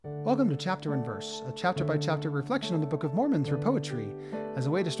Welcome to Chapter and Verse, a chapter-by-chapter reflection on the Book of Mormon through poetry, as a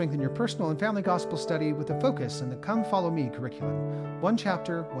way to strengthen your personal and family gospel study with a focus on the Come Follow Me curriculum. One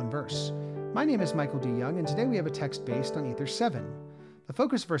chapter, one verse. My name is Michael D. Young, and today we have a text based on Ether 7. The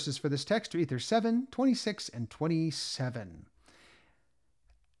focus verses for this text are Ether 7, 26, and 27.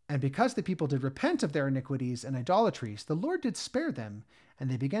 And because the people did repent of their iniquities and idolatries, the Lord did spare them, and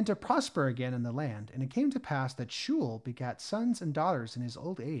they began to prosper again in the land. And it came to pass that Shule begat sons and daughters in his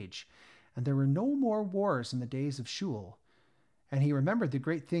old age, and there were no more wars in the days of Shule. And he remembered the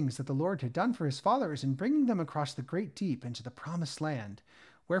great things that the Lord had done for his fathers in bringing them across the great deep into the promised land.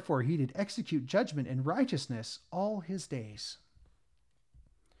 Wherefore he did execute judgment and righteousness all his days.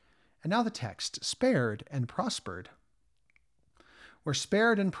 And now the text, spared and prospered. We're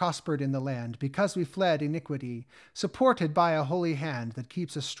spared and prospered in the land because we fled iniquity, supported by a holy hand that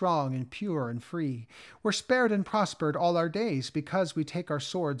keeps us strong and pure and free. We're spared and prospered all our days because we take our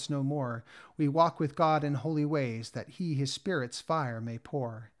swords no more. We walk with God in holy ways that he his Spirit's fire may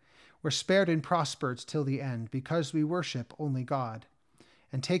pour. We're spared and prospered till the end because we worship only God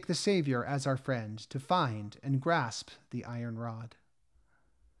and take the Savior as our friend to find and grasp the iron rod.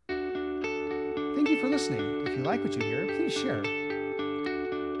 Thank you for listening. If you like what you hear, please share.